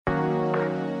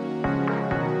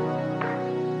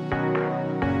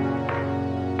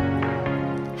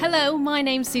Hello, my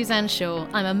name's Suzanne Shaw.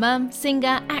 I'm a mum,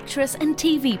 singer, actress and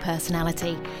TV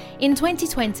personality. In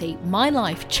 2020, my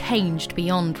life changed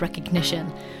beyond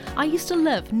recognition. I used to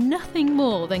love nothing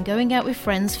more than going out with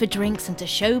friends for drinks and to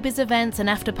showbiz events and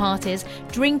after parties,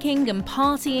 drinking and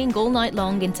partying all night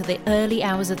long into the early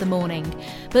hours of the morning.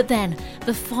 But then,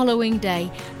 the following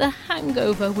day, the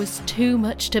hangover was too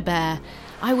much to bear.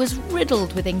 I was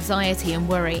riddled with anxiety and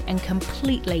worry and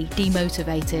completely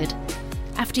demotivated.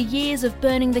 After years of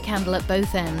burning the candle at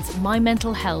both ends, my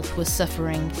mental health was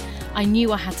suffering. I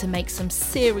knew I had to make some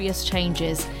serious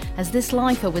changes, as this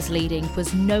life I was leading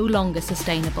was no longer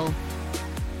sustainable.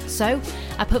 So,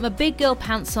 I put my big girl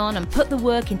pants on and put the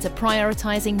work into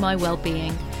prioritising my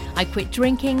well-being. I quit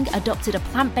drinking, adopted a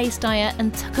plant-based diet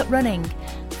and took up running.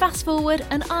 Fast forward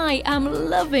and I am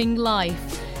loving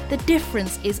life. The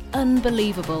difference is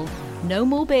unbelievable. No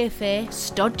more beer fear,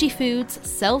 stodgy foods,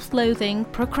 self-loathing,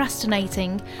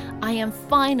 procrastinating. I am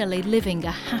finally living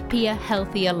a happier,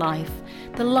 healthier life.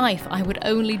 The life I would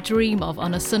only dream of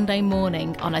on a Sunday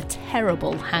morning on a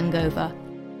terrible hangover.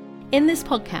 In this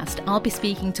podcast, I'll be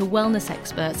speaking to wellness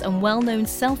experts and well-known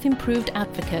self-improved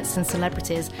advocates and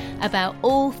celebrities about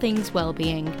all things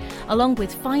well-being, along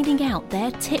with finding out their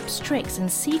tips, tricks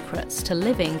and secrets to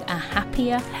living a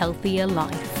happier, healthier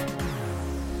life.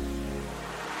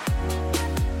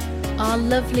 Our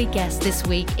lovely guest this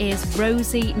week is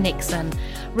Rosie Nixon.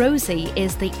 Rosie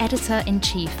is the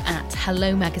editor-in-chief at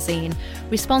Hello magazine,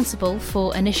 responsible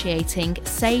for initiating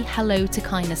Say Hello to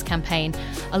Kindness campaign,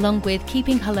 along with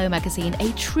keeping Hello magazine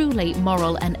a truly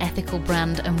moral and ethical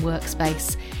brand and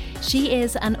workspace. She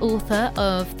is an author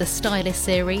of the Stylist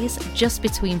series, Just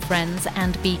Between Friends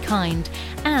and Be Kind,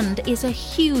 and is a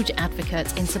huge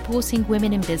advocate in supporting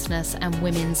women in business and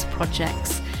women's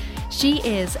projects. She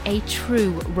is a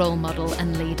true role model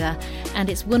and leader, and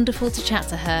it's wonderful to chat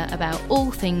to her about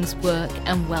all things work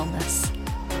and wellness.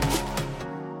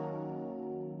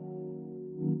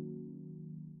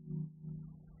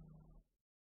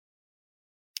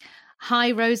 Hi,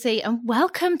 Rosie, and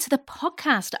welcome to the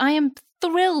podcast. I am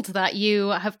thrilled that you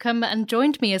have come and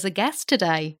joined me as a guest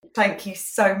today. Thank you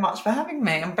so much for having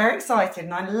me. I'm very excited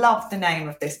and I love the name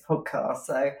of this podcast.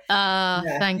 So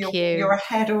thank you. You're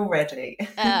ahead already.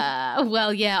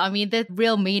 Well, yeah, I mean, the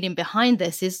real meaning behind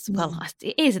this is, well,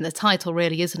 it is in the title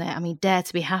really, isn't it? I mean, dare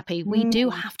to be happy. We do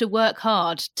have to work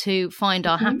hard to find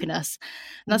our happiness.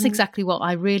 And that's exactly what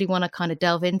I really want to kind of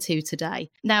delve into today.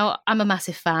 Now, I'm a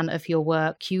massive fan of your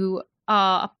work. You're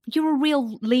a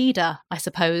real leader, I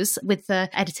suppose, with the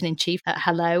editor-in-chief at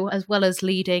Hello, as well as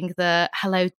leading the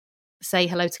Say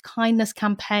Hello to Kindness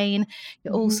campaign.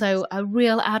 You're also a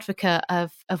real advocate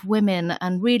of women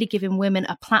and really giving women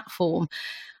a platform.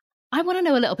 I want to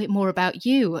know a little bit more about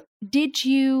you. Did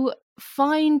you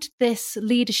find this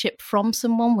leadership from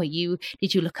someone?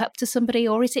 Did you look up to somebody,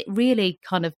 or is it really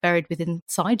kind of buried within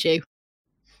inside you?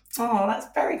 Oh, that's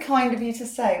very kind of you to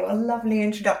say. What a lovely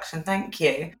introduction. Thank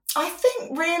you. I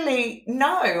think really,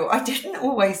 no, I didn't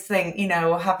always think,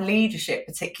 or have leadership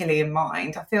particularly in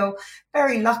mind. I feel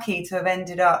very lucky to have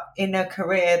ended up in a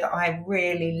career that I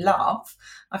really love.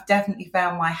 I've definitely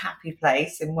found my happy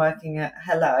place in working at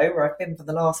Hello, where I've been for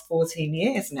the last 14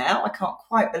 years now. I can't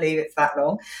quite believe it's that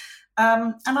long.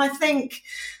 And I think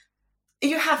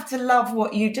you have to love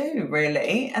what you do,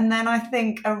 really. And then I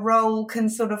think a role can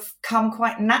sort of come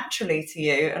quite naturally to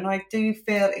you. And I do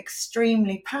feel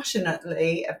extremely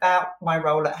passionately about my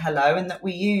role at Hello, and that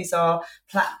we use our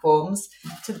platforms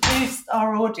to boost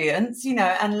our audience,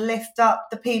 and lift up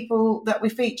the people that we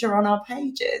feature on our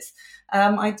pages.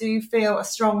 I do feel a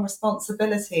strong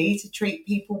responsibility to treat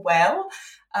people well.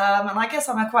 And I guess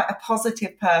I'm quite a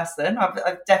positive person.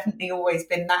 I've definitely always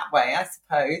been that way, I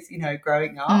suppose,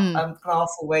 growing up.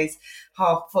 Glass always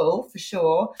half full, for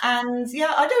sure. And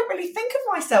yeah, I don't really think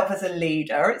of myself as a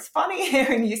leader. It's funny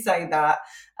hearing you say that.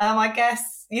 I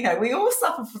guess, we all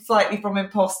suffer slightly from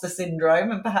imposter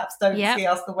syndrome and perhaps don't see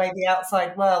us the way the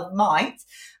outside world might.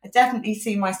 I definitely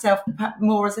see myself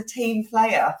more as a team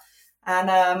player.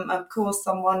 And, of course,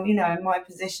 someone, in my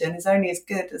position is only as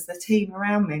good as the team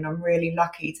around me. And I'm really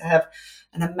lucky to have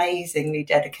an amazingly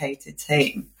dedicated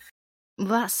team. Well,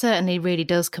 that certainly really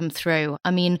does come through. I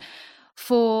mean,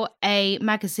 for a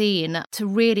magazine to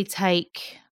really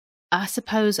take, I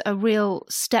suppose, a real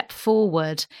step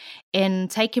forward in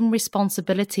taking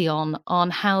responsibility on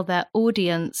how their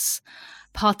audience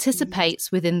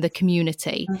participates within the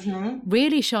community,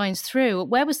 really shines through.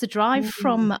 Where was the drive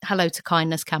from Hello to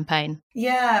Kindness campaign?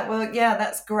 Yeah, well, yeah,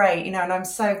 that's great. And I'm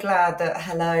so glad that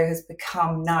Hello has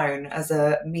become known as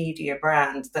a media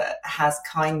brand that has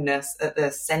kindness at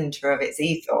the centre of its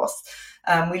ethos.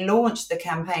 We launched the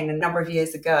campaign a number of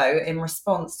years ago in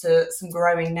response to some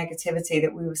growing negativity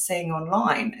that we were seeing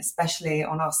online, especially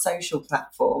on our social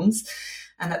platforms.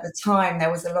 And at the time, there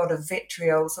was a lot of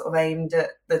vitriol sort of aimed at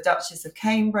the Duchess of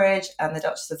Cambridge and the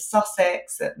Duchess of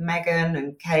Sussex, at Meghan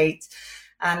and Kate.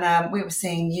 And we were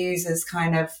seeing users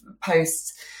kind of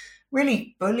post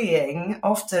really bullying,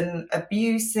 often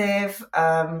abusive,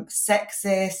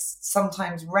 sexist,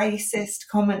 sometimes racist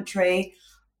commentary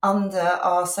under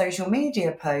our social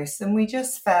media posts. And we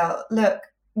just felt, look,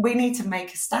 we need to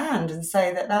make a stand and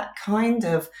say that that kind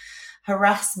of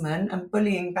harassment and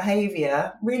bullying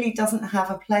behaviour really doesn't have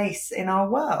a place in our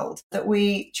world, that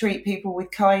we treat people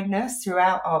with kindness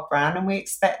throughout our brand and we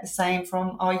expect the same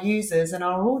from our users and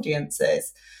our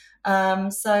audiences.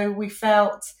 So we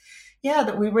felt,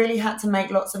 that we really had to make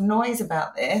lots of noise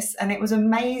about this. And it was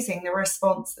amazing the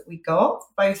response that we got,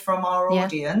 both from our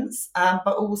audience,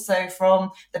 but also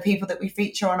from the people that we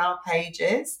feature on our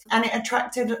pages. And it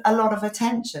attracted a lot of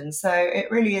attention. So it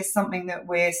really is something that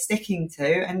we're sticking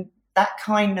to. And that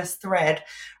kindness thread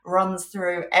runs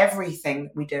through everything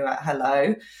that we do at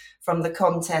Hello, from the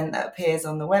content that appears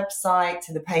on the website,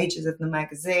 to the pages of the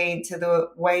magazine, to the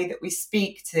way that we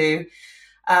speak to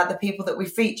the people that we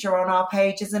feature on our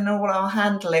pages, and all our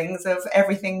handlings of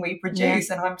everything we produce.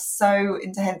 And I'm so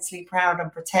intensely proud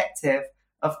and protective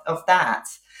of that.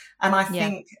 And I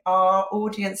think our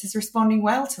audience is responding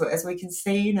well to it, as we can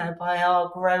see, by our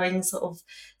growing sort of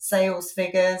sales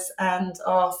figures and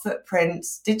our footprint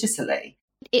digitally.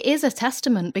 It is a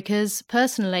testament, because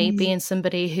personally, being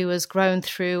somebody who has grown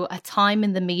through a time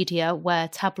in the media where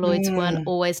tabloids weren't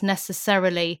always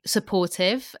necessarily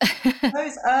supportive.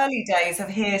 Those early days of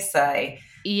hearsay.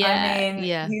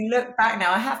 You look back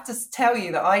now, I have to tell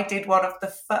you that I did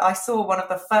I saw one of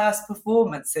the first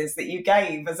performances that you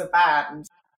gave as a band.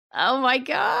 Oh my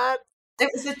God.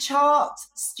 It was a chart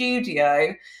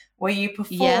studio where you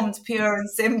performed Pure and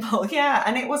Simple. Yeah.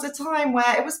 And it was a time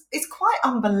where it's quite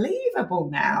unbelievable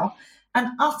now and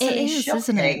utterly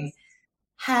shocking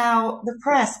how the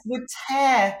press would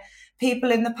tear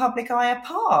people in the public eye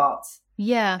apart.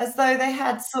 Yeah. As though they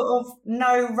had sort of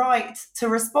no right to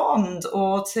respond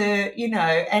or to,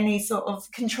 any sort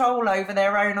of control over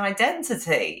their own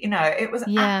identity. It was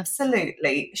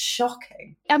absolutely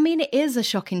shocking. I mean, it is a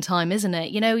shocking time, isn't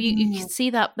it? You can see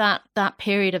that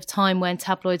period of time when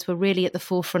tabloids were really at the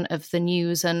forefront of the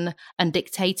news and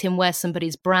dictating where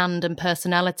somebody's brand and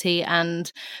personality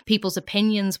and people's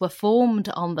opinions were formed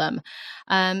on them,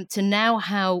 to now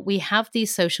how we have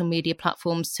these social media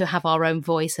platforms to have our own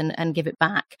voice and give it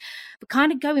back. But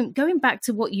kind of going back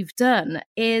to what you've done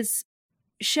is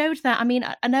showed that, I mean,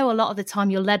 I know a lot of the time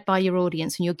you're led by your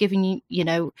audience and you're giving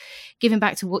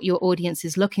back to what your audience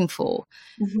is looking for,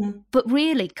 but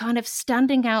really kind of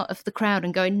standing out of the crowd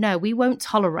and going, no, we won't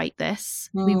tolerate this.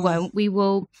 We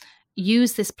will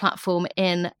use this platform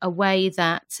in a way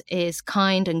that is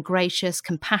kind and gracious,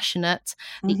 compassionate.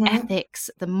 The ethics,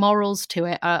 the morals to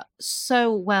it are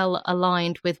so well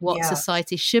aligned with what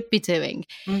society should be doing.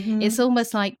 It's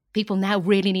almost like people now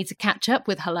really need to catch up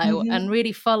with Hello and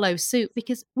really follow suit,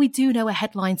 because we do know a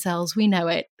headline sells. We know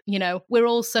it. We're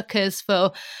all suckers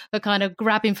for kind of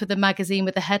grabbing for the magazine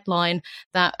with a headline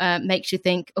that makes you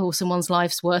think, oh, someone's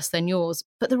life's worse than yours.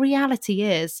 But the reality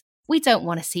is, we don't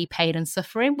want to see pain and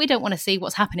suffering. We don't want to see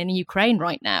what's happening in Ukraine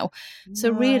right now.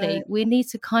 So really, we need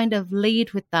to kind of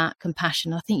lead with that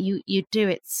compassion. I think you do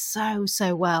it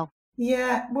so well.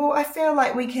 Yeah, well, I feel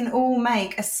like we can all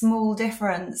make a small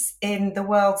difference in the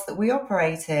worlds that we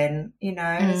operate in, and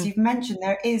as you've mentioned,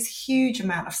 there is huge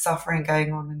amount of suffering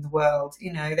going on in the world.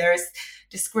 There is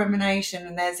discrimination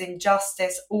and there's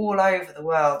injustice all over the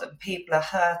world and people are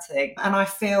hurting. And I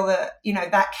feel that,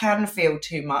 that can feel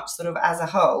too much sort of as a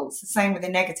whole. It's the same with the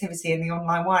negativity in the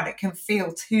online world. It can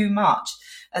feel too much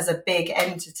as a big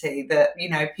entity that,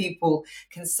 people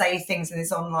can say things in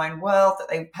this online world that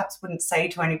they perhaps wouldn't say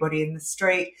to anybody in the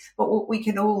street. But what we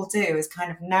can all do is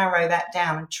kind of narrow that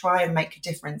down and try and make a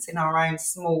difference in our own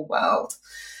small world.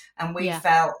 And we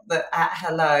felt that at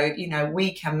Hello,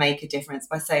 we can make a difference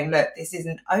by saying, look, this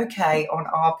isn't okay on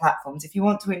our platforms. If you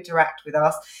want to interact with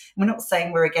us, we're not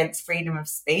saying we're against freedom of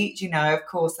speech, of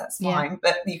course that's fine,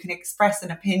 but you can express an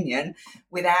opinion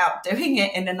without doing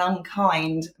it in an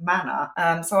unkind manner.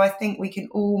 So I think we can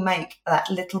all make that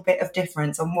little bit of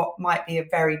difference on what might be a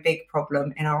very big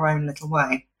problem in our own little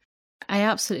way. I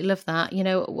absolutely love that. You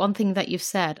know, one thing that you've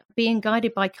said, being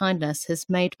guided by kindness has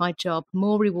made my job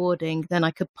more rewarding than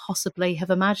I could possibly have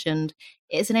imagined.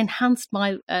 It's enhanced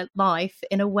my life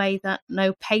in a way that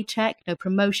no paycheck, no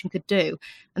promotion could do.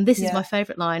 And this is my Yeah.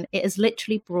 favourite line. It has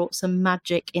literally brought some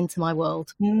magic into my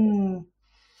world. Mm.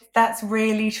 That's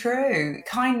really true.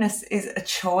 Kindness is a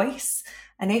choice.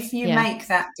 And if you Yeah. make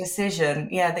that decision,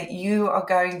 yeah, that you are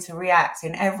going to react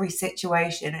in every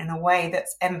situation in a way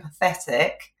that's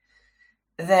empathetic,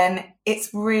 then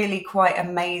it's really quite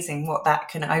amazing what that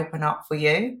can open up for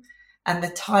you. And the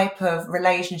type of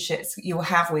relationships you'll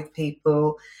have with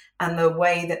people and the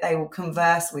way that they will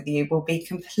converse with you will be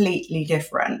completely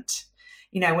different.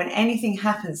 You know, when anything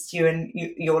happens to you in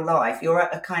your life, you're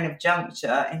at a kind of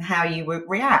juncture in how you would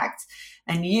react.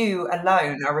 And you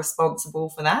alone are responsible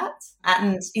for that.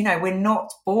 And, you know, we're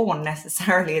not born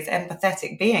necessarily as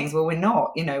empathetic beings. Well, we're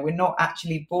not, you know, we're not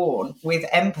actually born with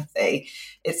empathy.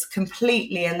 It's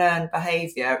completely a learned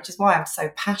behavior, which is why I'm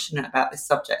so passionate about this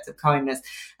subject of kindness.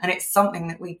 And it's something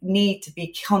that we need to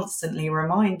be constantly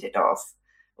reminded of.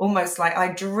 Almost like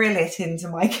I drill it into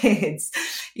my kids.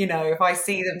 You know, if I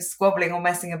see them squabbling or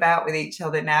messing about with each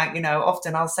other now, you know,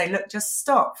 often I'll say, look, just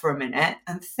stop for a minute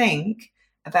and think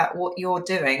about what you're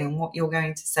doing and what you're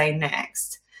going to say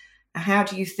next. How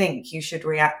do you think you should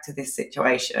react to this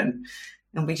situation?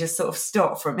 And we just sort of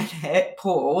stop for a minute,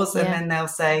 pause, and then they'll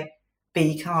say,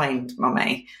 be kind,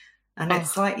 mummy. And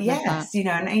it's like, yes, you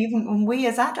know, and even when we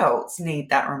as adults need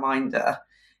that reminder.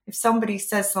 If somebody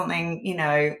says something, you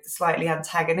know, slightly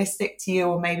antagonistic to you,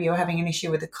 or maybe you're having an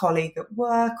issue with a colleague at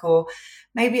work, or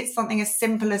maybe it's something as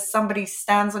simple as somebody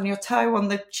stands on your toe on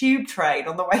the tube train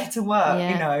on the way to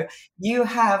work, you know, you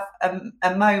have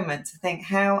a moment to think,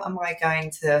 how am I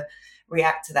going to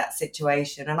react to that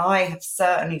situation? And I have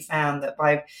certainly found that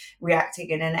by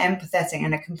reacting in an empathetic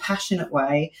and a compassionate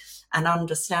way, and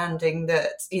understanding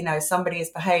that, you know, somebody has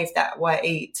behaved that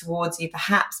way towards you,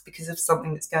 perhaps because of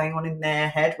something that's going on in their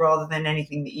head rather than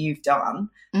anything that you've done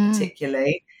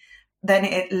particularly, then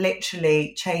it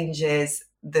literally changes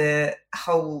the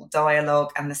whole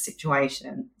dialogue and the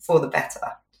situation for the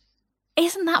better.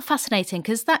 Isn't that fascinating?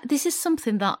 Because this is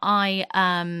something that I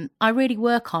really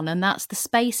work on, and that's the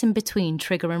space in between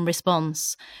trigger and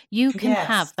response. You can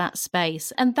have that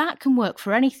space, and that can work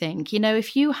for anything. You know,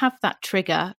 if you have that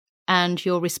trigger and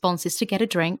your response is to get a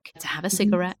drink, to have a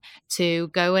cigarette, to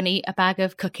go and eat a bag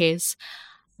of cookies,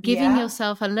 giving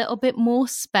yourself a little bit more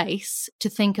space to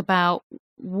think about,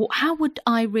 how would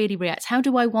I really react? How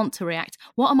do I want to react?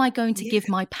 What am I going to give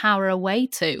my power away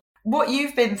to? What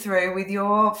you've been through with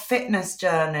your fitness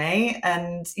journey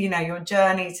and, you know, your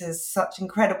journey to such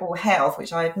incredible health,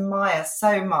 which I admire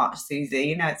so much, Susie.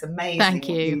 You know, it's amazing. Thank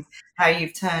you. How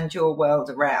you've turned your world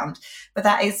around. But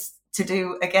that is to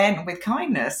do, again, with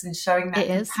kindness and showing that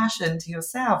compassion to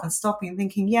yourself and stopping and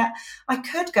thinking, yeah, I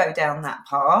could go down that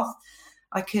path.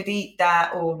 I could eat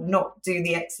that or not do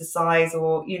the exercise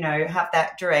or, you know, have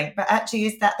that drink. But actually,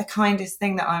 is that the kindest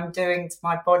thing that I'm doing to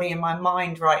my body and my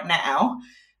mind right now?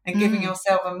 And giving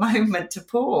yourself a moment to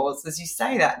pause. As you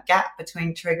say, that gap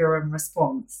between trigger and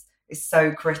response is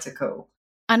so critical.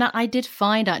 And I did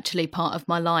find actually part of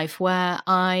my life where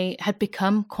I had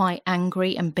become quite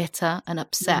angry and bitter and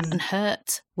upset and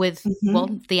hurt with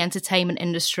the entertainment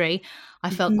industry. I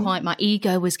felt quite, my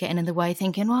ego was getting in the way,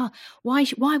 thinking, well, why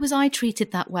was I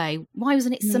treated that way? Why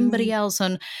wasn't it somebody else?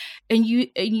 And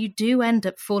you do end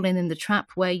up falling in the trap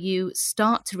where you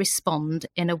start to respond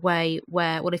in a way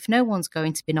where, well, if no one's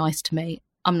going to be nice to me,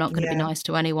 I'm not going to be nice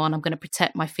to anyone. I'm going to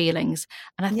protect my feelings.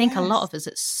 And I think a lot of us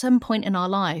at some point in our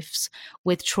lives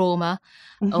with trauma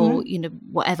or, you know,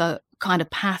 whatever kind of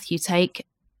path you take,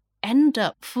 end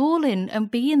up falling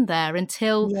and being there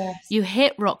until you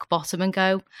hit rock bottom and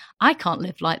go, I can't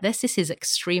live like this. This is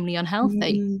extremely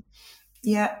unhealthy.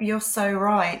 Yeah, you're so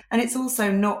right. And it's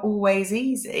also not always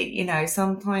easy. You know,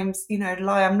 sometimes, you know,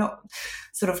 I'm not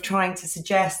sort of trying to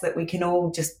suggest that we can all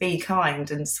just be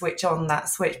kind and switch on that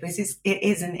switch, because it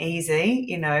isn't easy.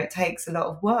 You know, it takes a lot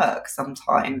of work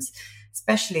sometimes,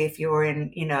 especially if you're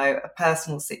in, you know, a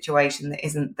personal situation that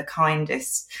isn't the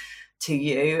kindest to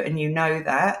you. And you know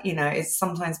that, you know, it's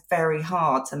sometimes very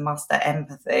hard to muster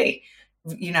empathy,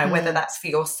 you know, whether that's for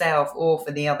yourself or for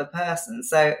the other person.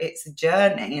 So it's a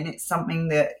journey and it's something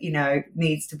that, you know,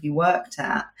 needs to be worked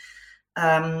at.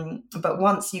 But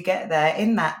once you get there,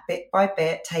 in that bit by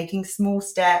bit, taking small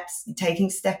steps,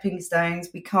 taking stepping stones,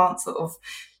 we can't sort of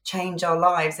change our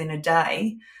lives in a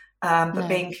day. But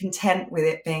being content with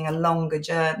it being a longer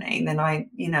journey, then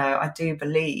I do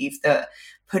believe that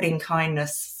putting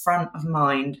kindness front of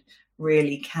mind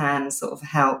really can sort of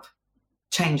help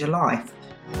change a life.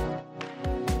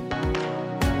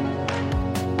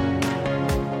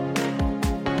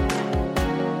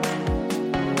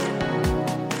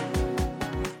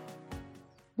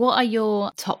 What are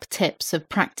your top tips of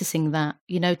practicing that,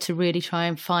 to really try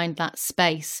and find that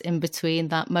space in between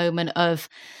that moment of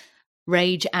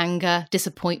rage, anger,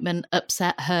 disappointment,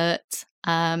 upset, hurt?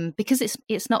 Because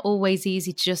it's not always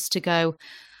easy just to go,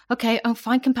 okay,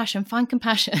 find compassion, find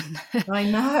compassion. I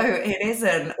know it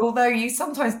isn't. Although you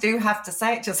sometimes do have to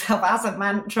say it to yourself as a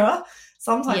mantra.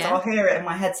 Sometimes Yeah. I'll hear it in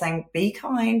my head saying, be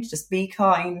kind, just be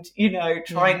kind,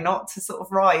 trying Yeah. not to sort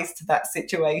of rise to that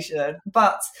situation.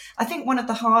 But I think one of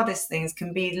the hardest things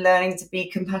can be learning to be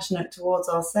compassionate towards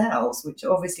ourselves, which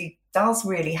obviously does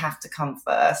really have to come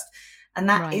first. And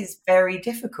that Right. is very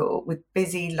difficult with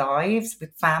busy lives,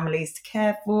 with families to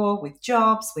care for, with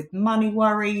jobs, with money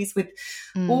worries, with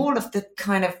all of the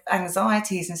kind of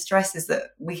anxieties and stresses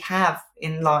that we have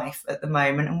in life at the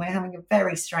moment. And we're having a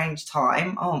very strange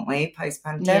time, aren't we,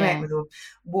 post-pandemic, Yeah. with all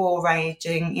war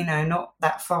raging, not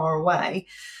that far away.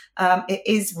 It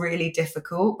is really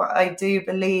difficult, but I do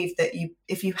believe that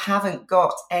if you haven't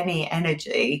got any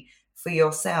energy for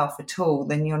yourself at all,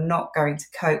 then you're not going to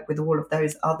cope with all of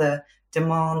those other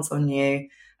demands on you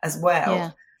as well.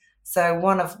 Yeah. So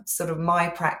one of sort of my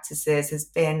practices has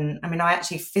been, I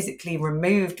actually physically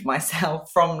removed myself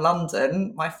from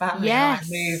London. My family and I Yes.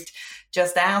 moved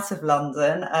just out of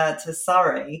London to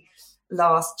Surrey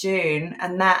last June,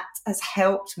 and that has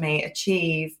helped me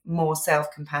achieve more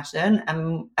self-compassion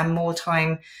and more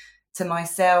time to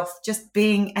myself, just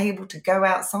being able to go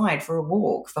outside for a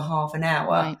walk for half an hour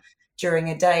Right. during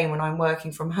a day when I'm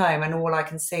working from home and all I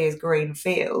can see is green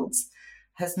fields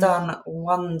has done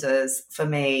wonders for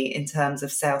me in terms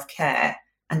of self-care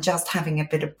and just having a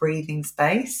bit of breathing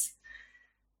space.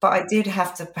 But I did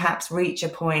have to perhaps reach a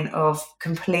point of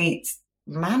complete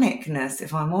manicness,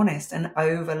 if I'm honest, and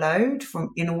overload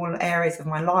from in all areas of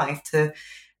my life to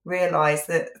realize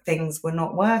that things were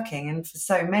not working. And for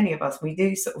so many of us, we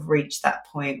do sort of reach that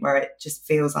point where it just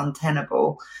feels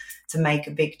untenable to make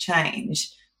a big change.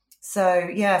 So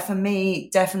yeah, for me,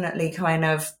 definitely kind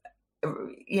of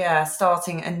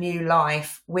starting a new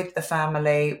life with the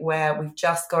family where we've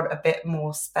just got a bit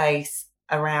more space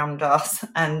around us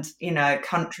and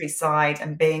countryside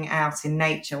and being out in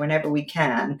nature whenever we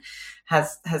can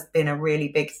has been a really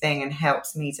big thing and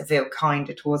helps me to feel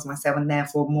kinder towards myself and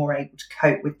therefore more able to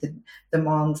cope with the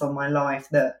demands on my life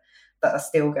that are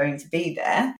still going to be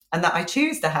there and that I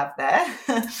choose to have there.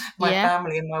 My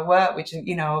family and my work, which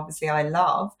obviously I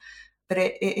love, but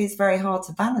it is very hard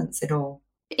to balance it all.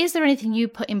 Is there anything you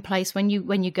put in place when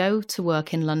you go to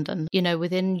work in London,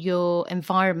 within your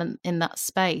environment in that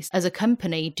space? As a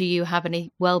company, do you have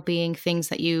any well-being things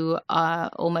that you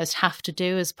almost have to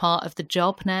do as part of the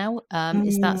job now?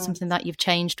 Is that something that you've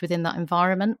changed within that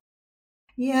environment?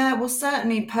 Yeah, well,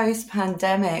 certainly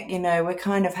post-pandemic, we're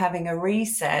kind of having a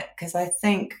reset because I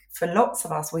think for lots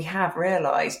of us, we have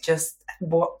realised just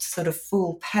what sort of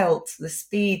full pelt, the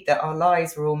speed that our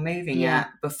lives were all moving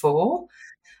at before.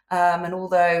 And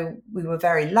although we were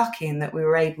very lucky in that we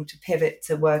were able to pivot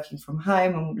to working from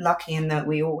home and lucky in that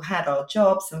we all had our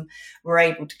jobs and were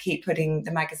able to keep putting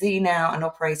the magazine out and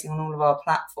operating on all of our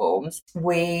platforms,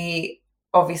 we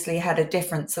obviously had a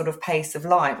different sort of pace of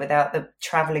life without the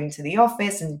traveling to the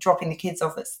office and dropping the kids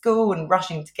off at school and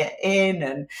rushing to get in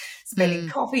and spilling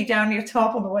coffee down your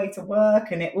top on the way to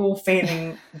work and it all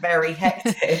feeling very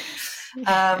hectic.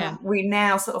 We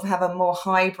now sort of have a more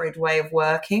hybrid way of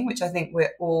working, which I think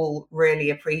we're all really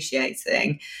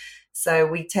appreciating. So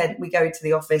we go to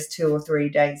the office 2 or 3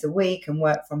 days a week and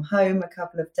work from home a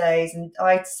couple of days. And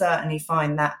I certainly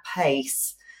find that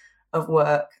pace of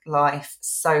work life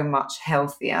so much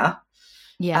healthier.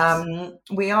 Yes.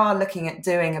 We are looking at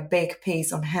doing a big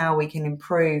piece on how we can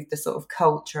improve the sort of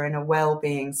culture in a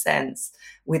well-being sense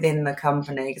within the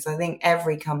company, because I think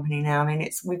every company now,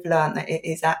 we've learned that it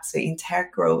is absolutely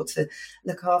integral to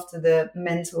look after the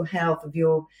mental health of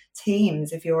your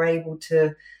teams so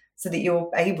that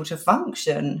you're able to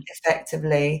function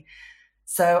effectively.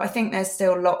 So I think there's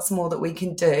still lots more that we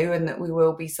can do and that we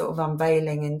will be sort of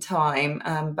unveiling in time.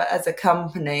 But as a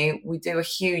company, we do a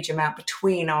huge amount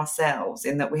between ourselves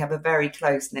in that we have a very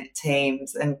close-knit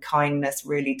teams and kindness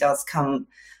really does come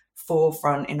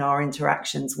forefront in our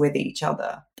interactions with each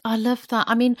other. I love that.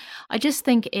 I just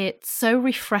think it's so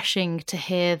refreshing to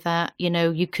hear that,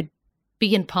 you could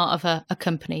be in part of a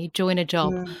company, join a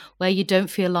job where you don't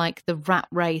feel like the rat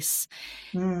race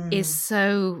is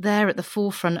so there at the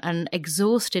forefront and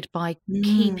exhausted by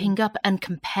keeping up and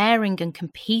comparing and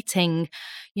competing.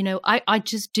 I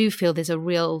just do feel there's a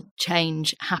real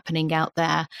change happening out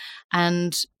there.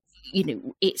 And,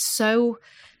 it's so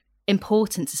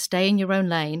important to stay in your own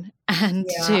lane and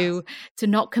Yeah. to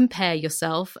not compare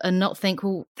yourself and not think,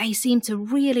 well, they seem to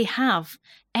really have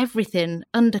everything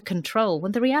under control,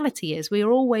 when the reality is we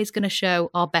are always going to show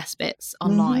our best bits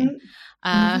online.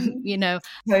 You know,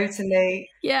 Totally.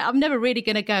 yeah, I'm never really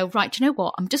going to go, right, do you know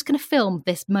what? I'm just going to film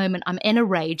this moment. I'm in a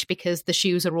rage because the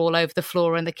shoes are all over the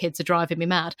floor and the kids are driving me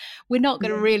mad. We're not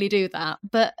going to Yeah. really do that.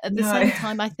 But at the No. same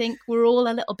time, I think we're all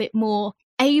a little bit more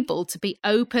able to be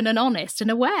open and honest and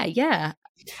aware. Yeah.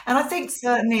 And I think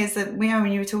certainly as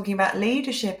when you were talking about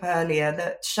leadership earlier,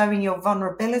 that showing your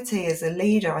vulnerability as a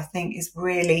leader, I think is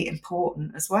really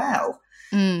important as well.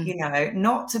 Mm.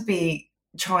 Not to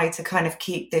try to kind of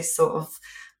keep this sort of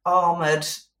armored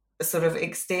sort of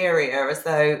exterior as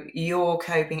though you're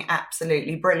coping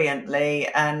absolutely brilliantly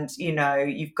and,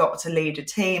 you've got to lead a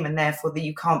team and therefore that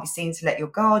you can't be seen to let your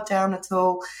guard down at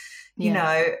all.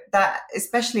 That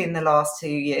especially in the last 2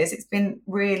 years, it's been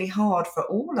really hard for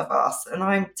all of us. And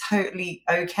I'm totally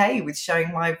okay with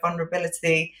showing my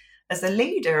vulnerability as a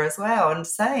leader as well and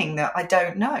saying that I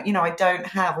don't know, I don't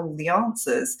have all the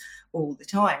answers all the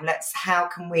time. How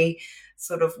can we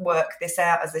sort of work this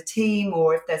out as a team?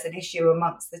 Or if there's an issue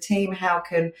amongst the team, how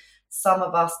can some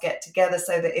of us get together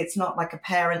so that it's not like a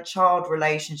parent-child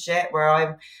relationship where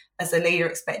I'm, as a leader,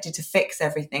 expected to fix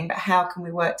everything, but how can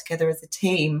we work together as a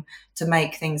team to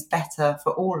make things better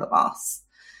for all of us?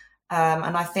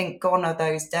 And I think gone are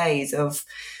those days of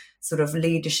sort of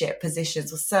leadership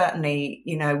positions, or certainly,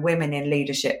 women in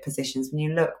leadership positions. When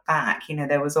you look back,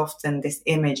 there was often this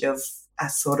image of a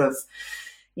sort of,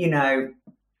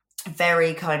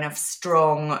 very kind of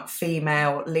strong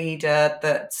female leader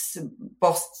that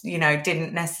boss,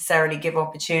 didn't necessarily give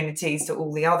opportunities to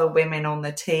all the other women on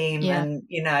the team. Yeah. And,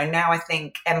 now I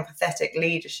think empathetic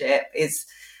leadership is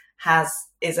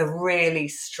a really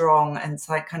strong and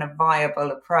kind of viable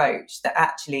approach that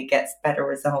actually gets better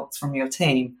results from your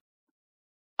team.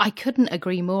 I couldn't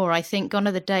agree more. I think gone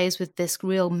are the days with this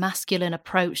real masculine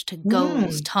approach to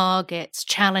goals, targets,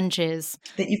 challenges.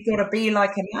 That you've got to be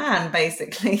like a man,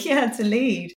 basically, to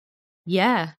lead.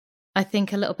 Yeah. I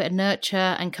think a little bit of nurture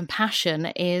and compassion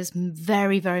is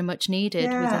very, very much needed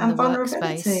within the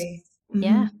workspace. Mm-hmm.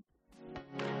 Yeah.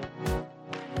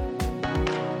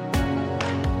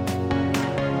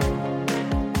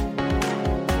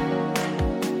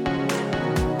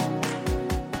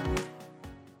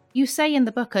 You say in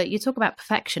the book, you talk about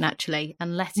perfection, actually,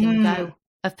 and letting go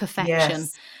of perfection.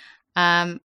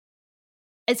 Yes.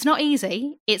 It's not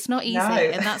easy. No.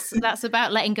 And that's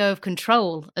about letting go of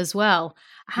control as well.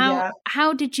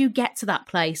 How did you get to that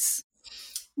place?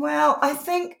 Well, I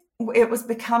think it was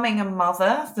becoming a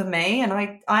mother for me, and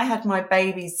I had my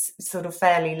babies sort of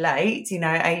fairly late,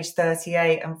 age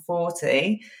 38 and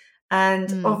 40.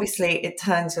 And obviously it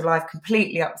turned your life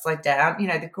completely upside down,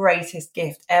 the greatest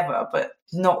gift ever, but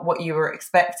not what you were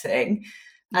expecting.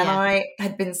 And I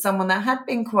had been someone that had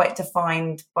been quite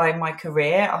defined by my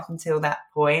career up until that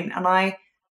point. And I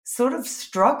sort of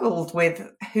struggled with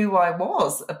who I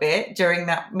was a bit during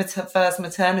that first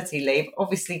maternity leave,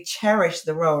 obviously cherished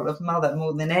the role of mother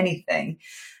more than anything,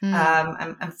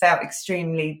 and felt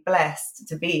extremely blessed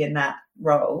to be in that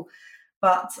role.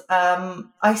 But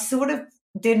I sort of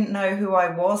didn't know who I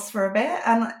was for a bit.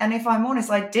 And if I'm honest,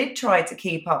 I did try to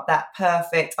keep up that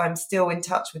perfect, I'm still in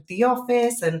touch with the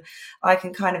office and I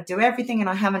can kind of do everything and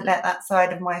I haven't let that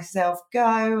side of myself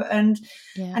go. And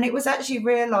it was actually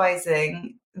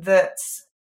realizing that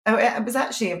it was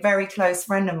actually a very close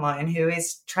friend of mine who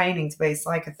is training to be a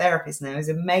psychotherapist now, is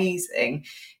amazing,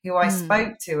 who I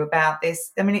spoke to about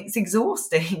this. I mean, it's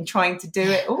exhausting trying to do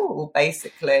it all,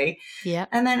 basically. Yeah.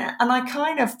 And I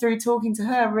kind of, through talking to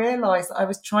her, realized that I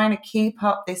was trying to keep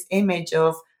up this image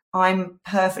of I'm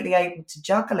perfectly able to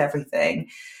juggle everything.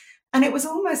 And it was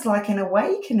almost like an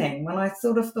awakening when I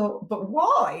sort of thought, but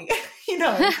why?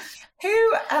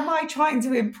 Who am I trying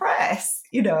to impress?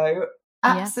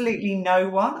 Absolutely no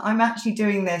one. I'm actually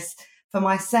doing this for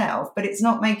myself, but it's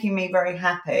not making me very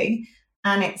happy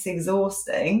and it's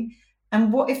exhausting.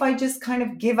 And what if I just kind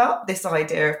of give up this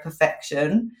idea of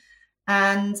perfection?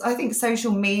 And I think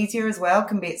social media as well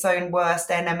can be its own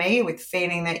worst enemy, with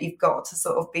feeling that you've got to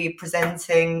sort of be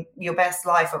presenting your best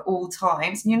life at all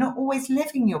times. And you're not always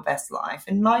living your best life,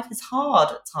 and life is hard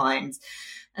at times.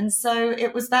 And so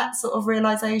it was that sort of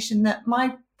realization that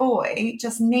my boy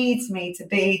just needs me to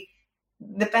be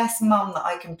the best mum that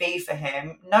I can be for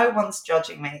him. No one's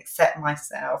judging me except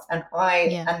myself. And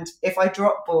and if I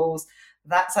drop balls,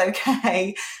 that's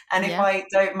okay. And if I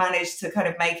don't manage to kind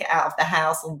of make it out of the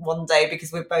house on one day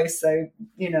because we're both so,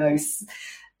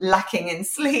 lacking in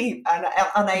sleep and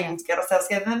unable to get ourselves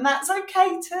together, and that's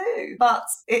okay too. But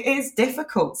it is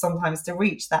difficult sometimes to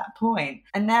reach that point.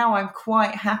 And now I'm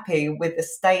quite happy with the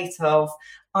state of,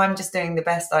 I'm just doing the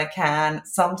best I can.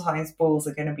 Sometimes balls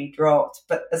are going to be dropped,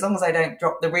 but as long as I don't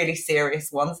drop the really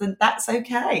serious ones, then that's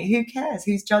okay. Who cares?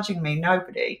 Who's judging me?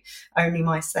 Nobody, only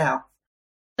myself.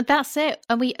 That's it.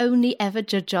 And we only ever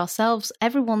judge ourselves.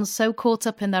 Everyone's so caught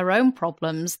up in their own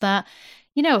problems that,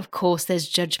 of course, there's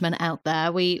judgment out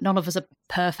there. None of us are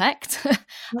perfect.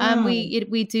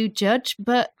 We do judge,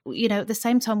 but, at the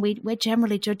same time, we're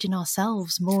generally judging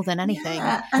ourselves more than anything.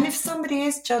 Yeah. And if somebody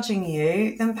is judging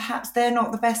you, then perhaps they're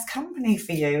not the best company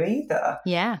for you either.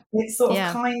 Yeah. It's sort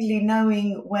of kindly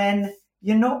knowing when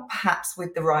you're not perhaps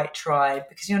with the right tribe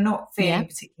because you're not feeling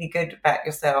particularly good about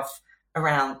yourself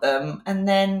around them, and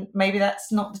then maybe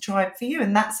that's not the tribe for you,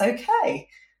 and that's okay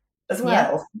as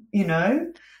well.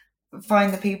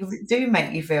 Find the people that do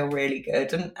make you feel really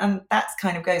good, and that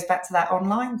kind of goes back to that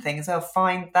online thing as well.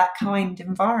 Find that kind of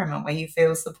environment where you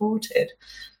feel supported.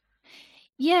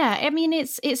 Yeah, I mean,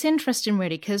 it's interesting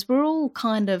really, because we're all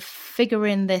kind of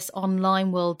figuring this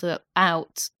online world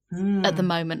out at the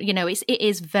moment. It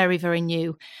is very, very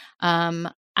new,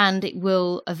 and it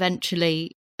will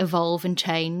eventually evolve and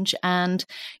change. And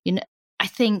I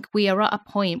think we are at a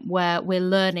point where we're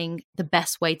learning the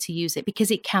best way to use it,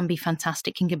 because it can be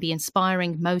fantastic and can be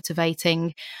inspiring,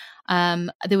 motivating.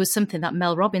 There was something that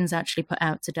Mel Robbins actually put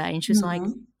out today, and she was like,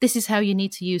 this is how you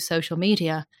need to use social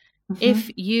media.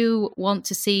 If you want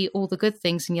to see all the good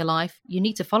things in your life, you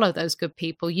need to follow those good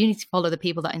people. You need to follow the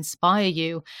people that inspire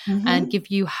you and give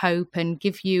you hope and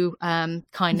give you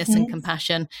kindness and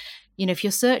compassion. If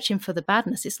you're searching for the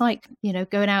badness, it's like,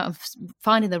 going out and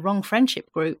finding the wrong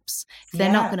friendship groups.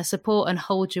 They're not going to support and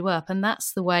hold you up. And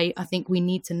that's the way I think we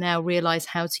need to now realize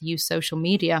how to use social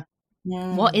media.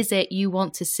 What is it you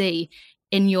want to see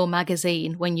in your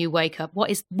magazine when you wake up?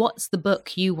 What's the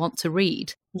book you want to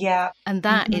read? Yeah. And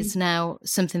that is now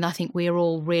something that I think we're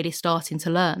all really starting to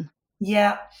learn.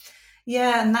 Yeah.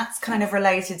 Yeah, and that's kind of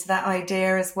related to that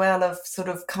idea as well of sort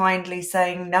of kindly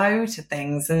saying no to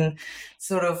things and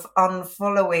sort of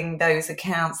unfollowing those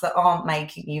accounts that aren't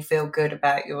making you feel good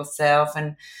about yourself,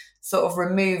 and sort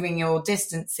of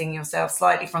distancing yourself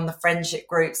slightly from the friendship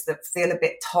groups that feel a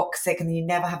bit toxic, and you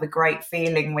never have a great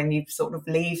feeling when you sort of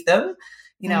leave them.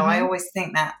 I always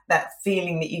think that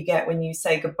feeling that you get when you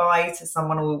say goodbye to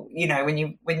someone, or, when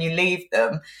you leave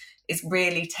them, is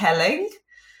really telling.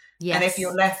 Yes. And if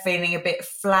you're left feeling a bit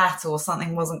flat or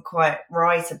something wasn't quite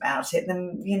right about it,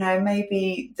 then,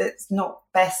 maybe that's not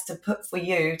best to put for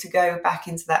you to go back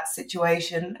into that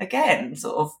situation again,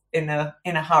 sort of in a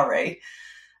hurry.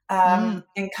 And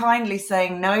kindly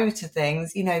saying no to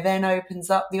things, then opens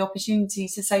up the opportunity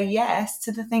to say yes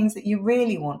to the things that you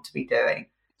really want to be doing.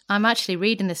 I'm actually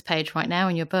reading this page right now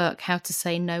in your book, How to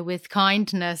Say No with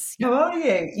Kindness. How are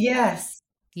you? Yes.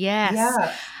 Yes.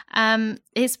 Yeah.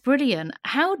 It's brilliant.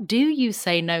 How do you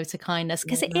say no to kindness?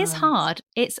 Because it is hard.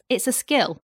 It's a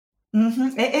skill.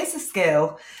 It is a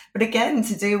skill. But again,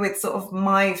 to do with sort of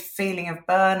my feeling of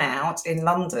burnout in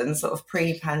London, sort of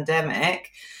pre-pandemic,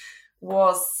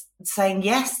 was saying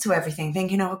yes to everything,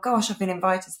 thinking, oh gosh, I've been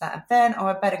invited to that event,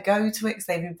 I better go to it because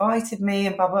they've invited me,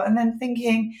 and blah, blah. And then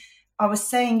thinking I was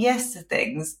saying yes to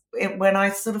things when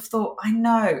I sort of thought, I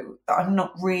know that I'm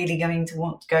not really going to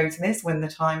want to go to this when the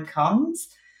time comes.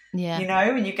 Yeah.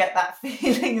 When you get that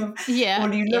feeling of,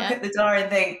 when you look at the diary and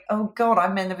think, oh God,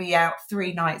 I'm meant to be out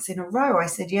 3 nights in a row. I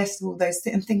said yes to all those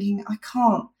things, and thinking, I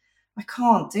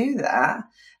can't do that.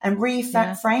 And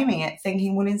reframing it,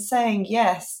 thinking, well, in saying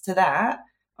yes to that,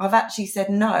 I've actually said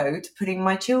no to putting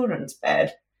my children to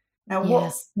bed. Now,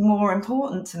 what's more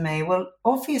important to me? Well,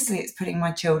 obviously it's putting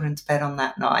my children to bed on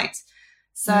that night.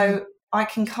 So I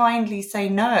can kindly say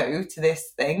no to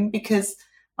this thing because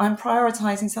I'm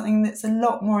prioritising something that's a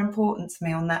lot more important to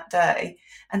me on that day,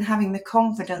 and having the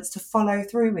confidence to follow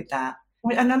through with that.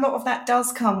 And a lot of that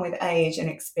does come with age and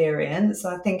experience.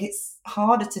 I think it's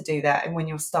harder to do that when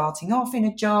you're starting off in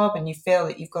a job and you feel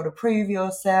that you've got to prove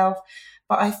yourself.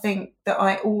 But I think that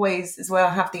I always as well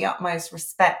have the utmost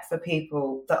respect for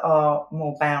people that are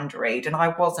more boundaried. And I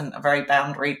wasn't a very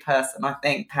boundaried person, I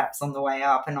think, perhaps on the way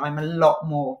up. And I'm a lot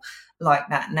more like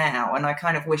that now. And I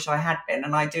kind of wish I had been.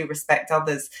 And I do respect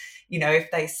others,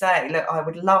 if they say, look, I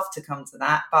would love to come to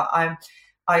that, but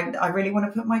I really want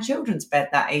to put my children to bed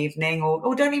that evening,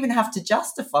 or don't even have to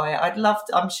justify it. I'd love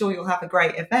to, I'm sure you'll have a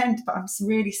great event, but I'm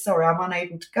really sorry I'm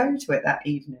unable to go to it that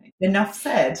evening. Enough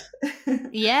said.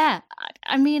 Yeah,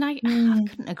 I mean, I Mm,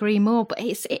 couldn't agree more, but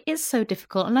it is so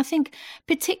difficult. And I think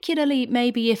particularly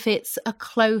maybe if it's a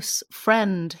close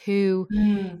friend who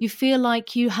mm, you feel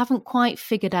like you haven't quite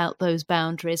figured out those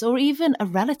boundaries, or even a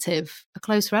relative, a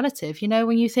close relative,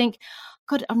 when you think,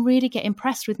 God, I'm really getting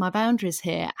pressed with my boundaries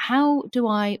here. How do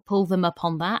I pull them up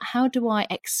on that? How do I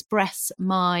express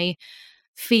my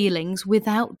feelings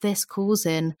without this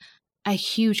causing a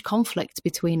huge conflict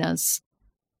between us?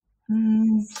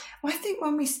 mm. Well, I think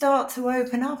when we start to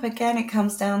open up again, it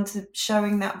comes down to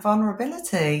showing that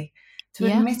vulnerability, to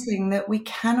Yeah. admitting that we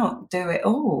cannot do it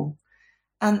all.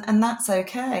 And that's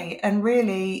okay. And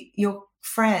really, your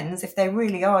friends, if they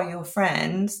really are your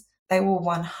friends, they will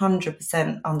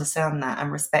 100% understand that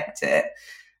and respect it.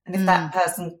 And if that Mm,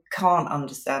 person can't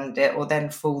understand it or then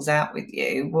falls out with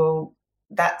you, well,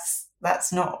 that's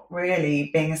not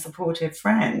really being a supportive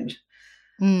friend.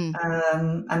 mm,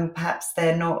 And perhaps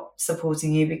they're not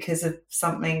supporting you because of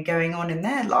something going on in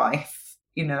their life.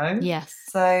 yes.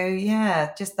 So,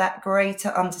 yeah, just that greater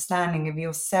understanding of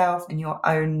yourself and your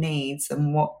own needs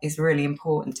and what is really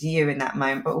important to you in that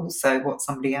moment, but also what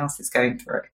somebody else is going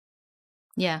through.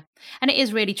 Yeah. And it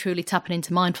is really truly tapping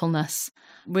into mindfulness,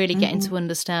 really getting Mm-hmm. to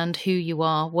understand who you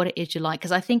are, what it is you like.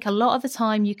 Because I think a lot of the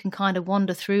time you can kind of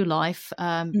wander through life,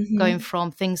 going Mm-hmm.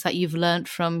 from things that you've learned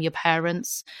from your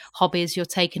parents, hobbies you're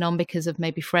taking on because of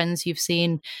maybe friends you've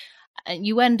seen, and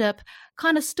you end up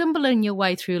kind of stumbling your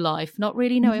way through life, not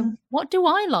really Mm-hmm. knowing, what do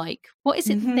I like? What is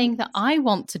it the thing Mm-hmm. that I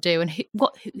want to do? And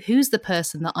who's the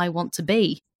person that I want to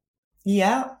be?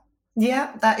 Yeah.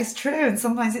 Yeah, that is true. And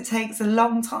sometimes it takes a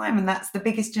long time. And that's the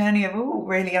biggest journey of all,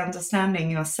 really understanding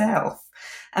yourself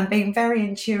and being very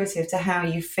intuitive to how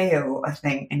you feel, I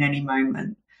think, in any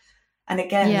moment. And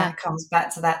again, Yeah. that comes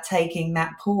back to that taking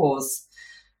that pause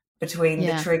between the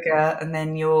Yeah. trigger and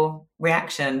then your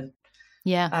reaction,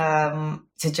 Yeah.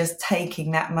 to just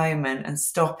taking that moment and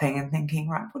stopping and thinking,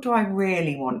 right, what do I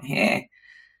really want here?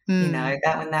 Mm.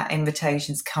 That when that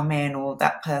invitation's come in or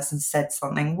that person said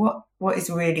something, what is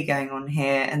really going on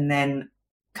here? And then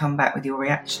come back with your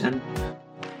reaction.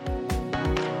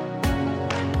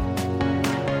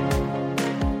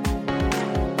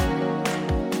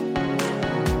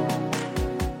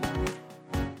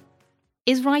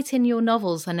 Is writing your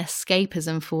novels an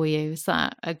escapism for you? Is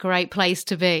that a great place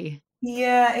to be?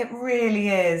 Yeah, it really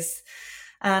is.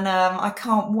 And I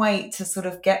can't wait to sort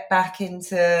of get back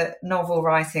into novel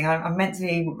writing. I'm meant to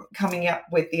be coming up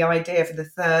with the idea for the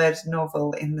third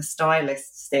novel in the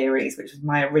Stylist series, which was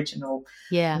my original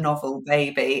Yeah. novel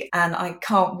baby. And I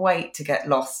can't wait to get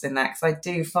lost in that because I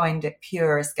do find it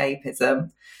pure escapism.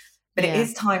 But it Yeah.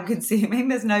 is time consuming.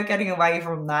 There's no getting away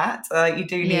from that. You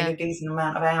do need Yeah. a decent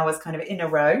amount of hours kind of in a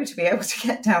row to be able to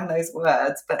get down those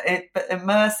words. But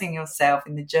immersing yourself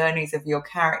in the journeys of your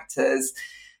characters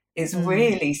is Mm.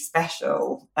 really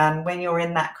special. And when you're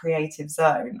in that creative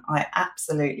zone, I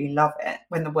absolutely love it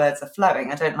when the words are flowing.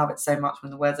 I don't love it so much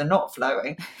when the words are not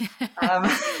flowing. Um,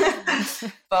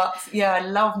 but yeah, I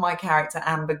love my character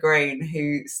Amber Green,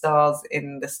 who stars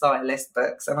in the Stylist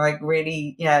books. And I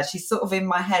really, yeah, she's sort of in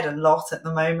my head a lot at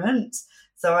the moment.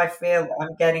 So I feel that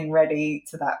I'm getting ready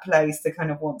to that place to kind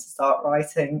of want to start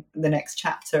writing the next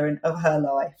chapter of her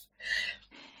life.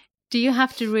 Do you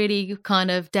have to really kind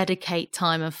of dedicate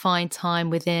time and find time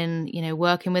within,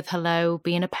 working with Hello,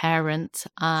 being a parent,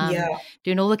 Yeah.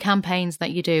 doing all the campaigns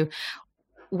that you do?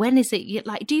 When is it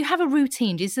like, do you have a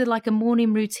routine? Is there like a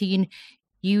morning routine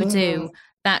you Mm. do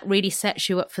that really sets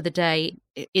you up for the day?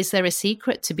 Is there a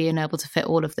secret to being able to fit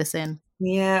all of this in?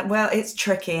 Yeah, well, it's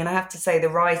tricky, and I have to say the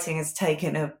writing has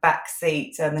taken a back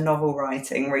seat, and the novel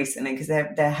writing recently, because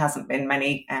there hasn't been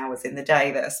many hours in the day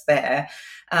that are spare.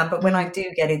 But when I Mm.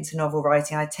 do get into novel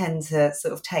writing, I tend to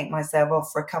sort of take myself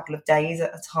off for a couple of days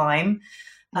at a time,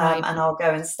 Right. and I'll go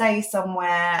and stay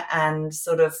somewhere and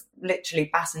sort of literally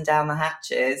batten down the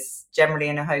hatches, generally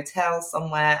in a hotel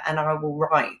somewhere, and I will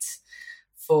write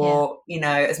Yeah. for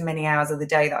as many hours of the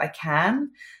day that I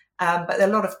can. But a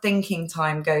lot of thinking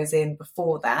time goes in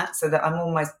before that, so that I'm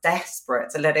almost desperate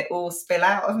to let it all spill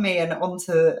out of me and onto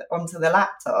the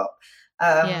laptop,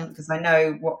 Yeah. because I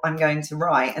know what I'm going to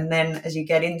write. And then as you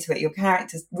get into it, your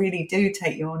characters really do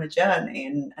take you on a journey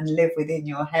and live within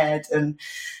your head and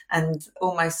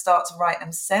almost start to write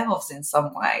themselves in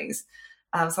some ways.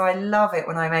 So I love it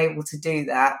when I'm able to do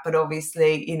that. But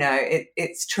obviously,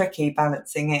 it's tricky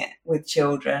balancing it with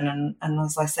children. And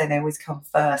as I say, they always come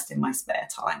first in my spare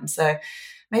time. So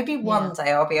maybe Yeah. one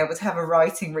day I'll be able to have a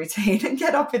writing routine and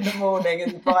get up in the morning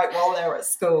and write while they're at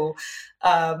school.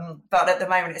 But at the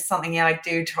moment, it's something I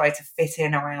do try to fit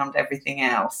in around everything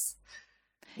else.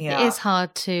 It Yeah. is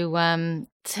hard to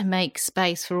make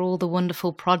space for all the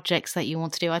wonderful projects that you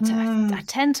want to do. I Mm,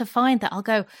 tend to find that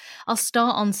I'll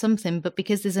start on something, but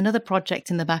because there's another project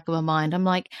in the back of my mind, I'm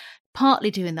like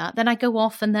partly doing that. Then I go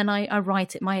off and then I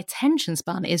write it. My attention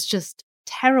span is just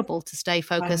terrible to stay I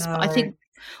focused. But I know. think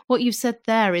what you've said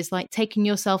there is like taking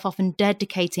yourself off and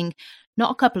dedicating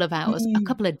not a couple of hours, a Mm.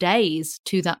 couple of days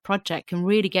to that project can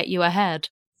really get you ahead.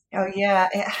 Oh yeah,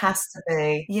 it has to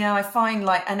be. Yeah, I find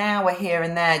like an hour here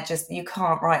and there, just you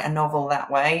can't write a novel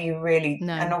that way. You really,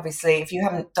 and No. obviously, if you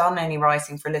haven't done any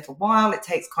writing for a little while, it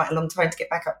takes quite a long time to get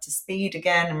back up to speed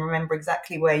again and remember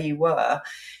exactly where you were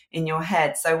in your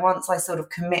head. So once I sort of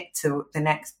commit to the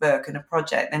next book and a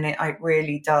project, then it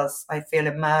really does, I feel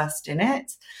immersed in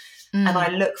it. And I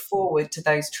Mm, look forward to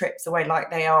those trips away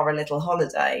like they are a little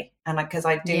holiday. And because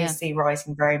I do yeah. see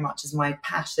writing very much as my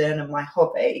passion and my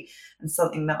hobby and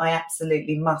something that I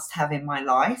absolutely must have in my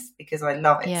life because I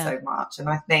love it Yeah. so much. And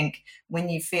I think when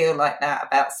you feel like that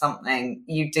about something,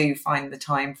 you do find the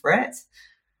time for it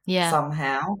Yeah.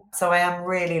 somehow. So I am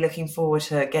really looking forward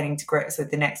to getting to grips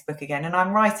with the next book again. And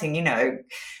I'm writing,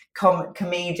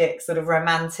 comedic, sort of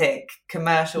romantic,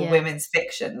 commercial Yeah. women's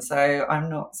fiction. So I'm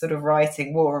not sort of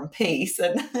writing War and Peace.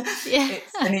 And Yeah.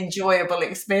 it's an enjoyable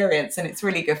experience and it's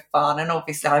really good fun. And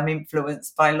obviously, I'm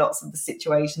influenced by lots of the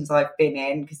situations I've been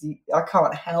in because I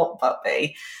can't help but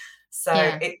be. So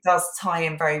Yeah. it does tie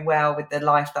in very well with the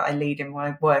life that I lead in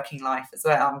my working life as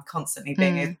well. I'm constantly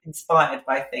being Mm. inspired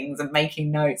by things and making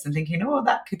notes and thinking, oh,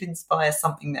 that could inspire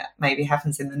something that maybe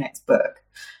happens in the next book.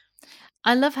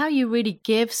 I love how you really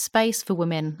give space for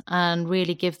women and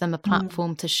really give them a Mm.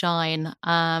 platform to shine.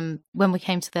 When we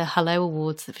came to the Hello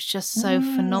Awards, it was just so Mm.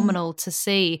 phenomenal to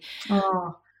see.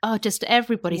 Oh, Oh, just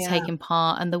everybody yeah. taking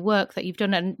part and the work that you've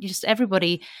done, and just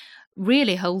everybody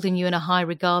really holding you in a high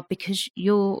regard because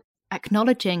you're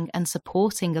acknowledging and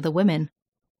supporting other women.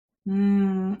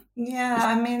 Yeah, It's-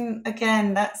 I mean,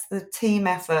 again, that's the team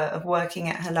effort of working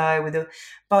at Hello with a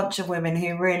bunch of women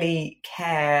who really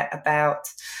care about,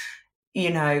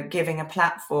 giving a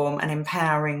platform and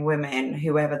empowering women,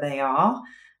 whoever they are.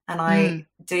 And I Mm,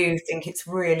 do think it's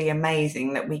really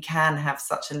amazing that we can have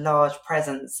such a large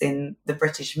presence in the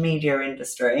British media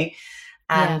industry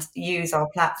yeah, and use our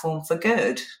platform for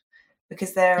good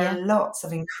because there are yeah, lots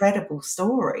of incredible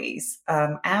stories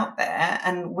out there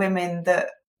and women that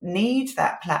need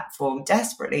that platform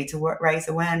desperately to raise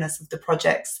awareness of the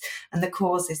projects and the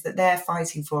causes that they're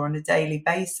fighting for on a daily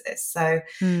basis. So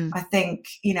mm, I think,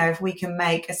 if we can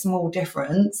make a small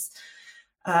difference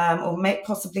or make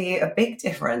possibly a big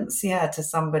difference, yeah, to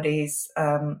somebody's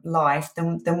life,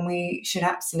 then we should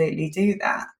absolutely do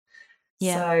that.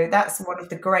 yeah, So that's one of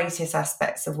the greatest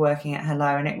aspects of working at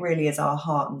Hello. And it really is our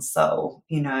heart and soul,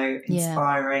 yeah,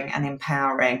 inspiring and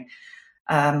empowering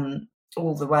um,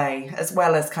 all the way, as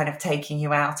well as kind of taking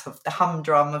you out of the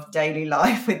humdrum of daily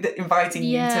life with inviting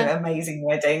you yeah, to amazing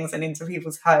weddings and into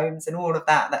people's homes and all of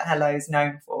that Hello's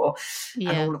known for, and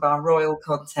yeah. all of our royal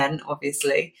content,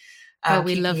 obviously. Oh,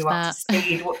 we Keeping love you up to that.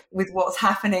 speed with what's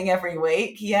happening every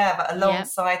week. Yeah, but Yeah,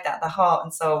 alongside that, the heart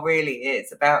and soul really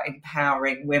is about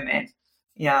empowering women.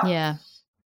 Yeah. yeah.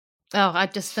 Oh, I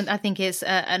think it's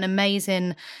an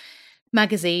amazing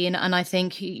magazine, and I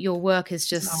think your work is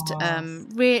just Oh.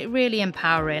 really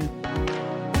empowering.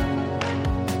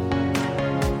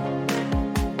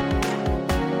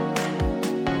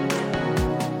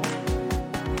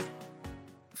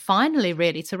 Finally,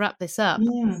 really, to wrap this up,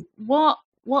 Mm. what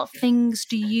things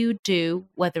do you do,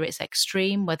 whether it's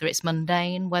extreme, whether it's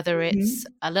mundane, whether it's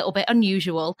Mhm. a little bit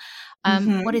unusual?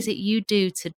 What is Mhm. it you do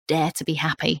to dare to be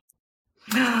happy?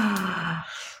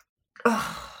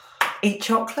 Oh, eat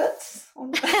chocolates.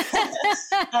 There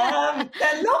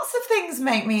are lots of things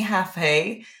make me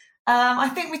happy. I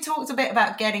think we talked a bit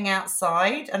about getting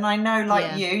outside, and I know, like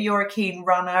Yeah, you're a keen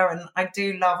runner, and I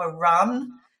do love a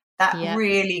run. That yeah,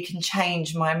 really can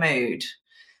change my mood.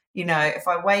 If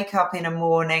I wake up in a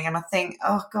morning and I think,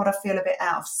 oh God, I feel a bit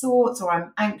out of sorts, or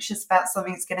I'm anxious about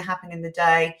something that's going to happen in the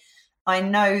day, I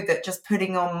know that just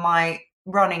putting on my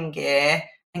running gear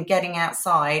and getting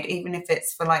outside, even if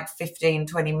it's for like 15,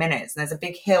 20 minutes, and there's a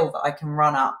big hill that I can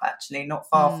run up actually not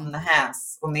far mm, from the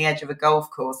house on the edge of a golf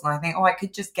course. And I think, oh, I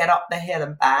could just get up the hill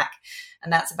and back.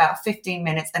 And that's about 15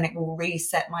 minutes and it will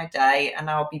reset my day and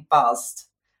I'll be buzzed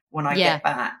when I yeah. get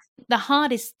back. The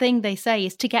hardest thing they say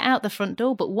is to get out the front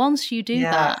door, but once you do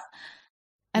Yeah. that,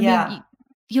 I mean, Yeah.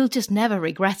 you'll just never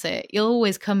regret it. You'll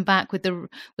always come back with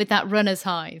that runner's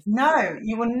high. No,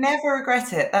 you will never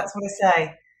regret it. That's what I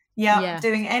say. Yeah,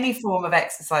 doing any form of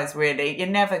exercise, really, you're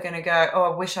never going to go,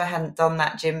 oh, I wish I hadn't done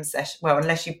that gym session. Well,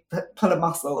 unless you pull a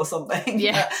muscle or something.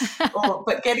 Yeah.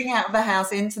 But getting out of the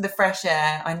house into the fresh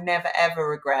air, I never, ever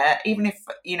regret. Even if,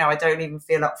 I don't even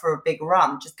feel up for a big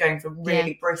run, just going for a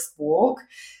really brisk walk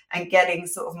and getting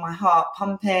sort of my heart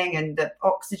pumping and the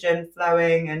oxygen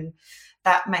flowing, and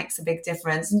that makes a big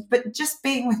difference. But just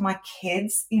being with my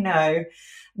kids,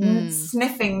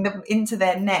 sniffing them into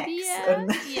their necks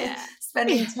and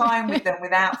spending time with them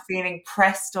without feeling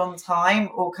pressed on time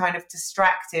or kind of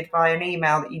distracted by an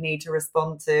email that you need to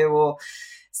respond to or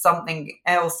something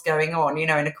else going on, in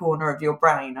a corner of your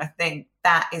brain. I think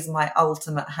that is my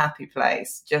ultimate happy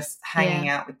place, just hanging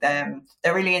out with them.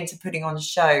 They're really into putting on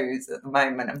shows at the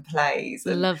moment and plays.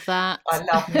 And love that. I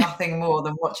love nothing more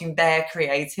than watching their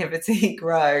creativity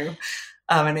grow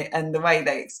and the way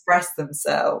they express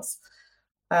themselves.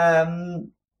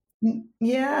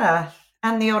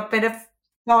 And the odd bit of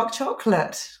dark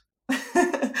chocolate.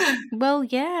 Well,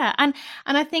 yeah. And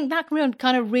I think that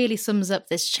kind of really sums up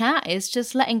this chat, is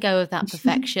just letting go of that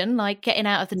perfection, like getting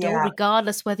out of the door,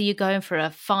 regardless whether you're going for a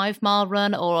 5-mile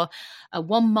run or a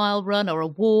 1-mile run or a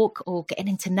walk or getting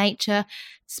into nature,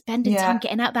 spending time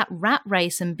getting out that rat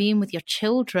race and being with your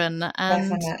children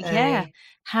and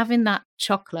having that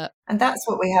chocolate. And that's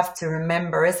what we have to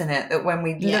remember, isn't it? That when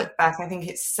we look back, I think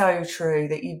it's so true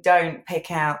that you don't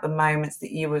pick out the moments that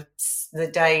the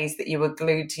days that you were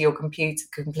glued to your computer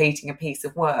completing a piece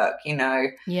of work,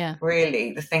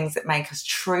 Really, the things that make us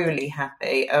truly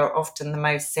happy are often the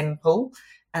most simple,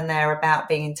 and they're about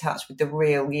being in touch with the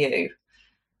real you,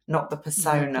 not the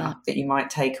persona that you might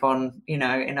take on,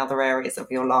 in other areas of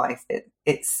your life.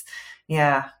 It's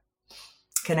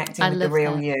connecting with the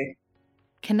real you.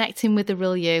 Connecting with the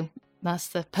real you. That's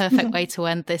the perfect way to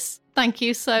end this. Thank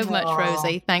you so much,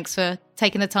 Rosie. Thanks for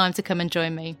taking the time to come and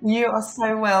join me. You are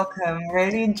so welcome.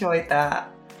 Really enjoyed that.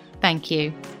 Thank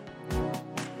you.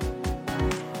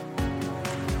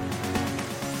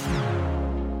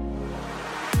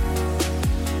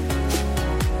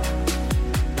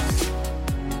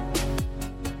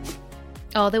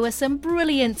 Oh, there were some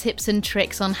brilliant tips and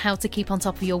tricks on how to keep on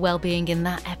top of your well-being in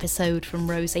that episode from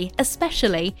Rosie,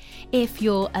 especially if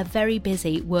you're a very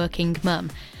busy working mum.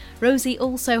 Rosie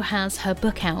also has her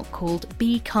book out called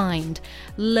Be Kind.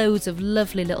 Loads of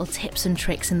lovely little tips and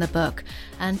tricks in the book,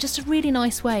 and just a really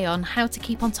nice way on how to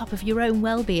keep on top of your own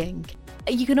well-being.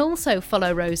 You can also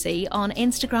follow Rosie on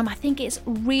Instagram. I think it's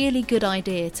a really good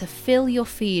idea to fill your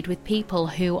feed with people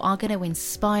who are going to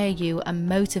inspire you and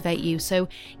motivate you. So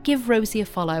give Rosie a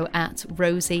follow at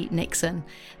Rosie Nixon.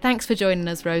 Thanks for joining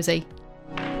us, Rosie.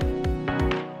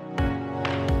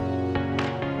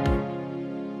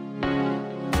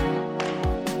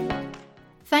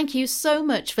 Thank you so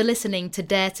much for listening to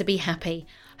Dare to Be Happy.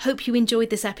 Hope you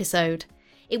enjoyed this episode.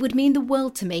 It would mean the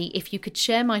world to me if you could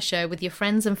share my show with your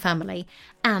friends and family,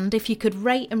 and if you could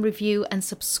rate and review and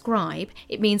subscribe.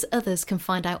 It means others can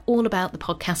find out all about the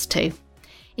podcast too.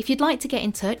 If you'd like to get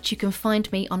in touch, you can find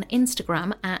me on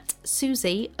Instagram at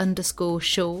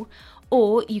Susie_Shaw,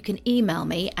 or you can email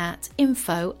me at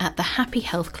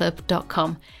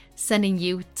info@thehappyhealthclub.com. Sending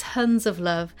you tons of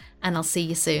love, and I'll see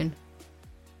you soon.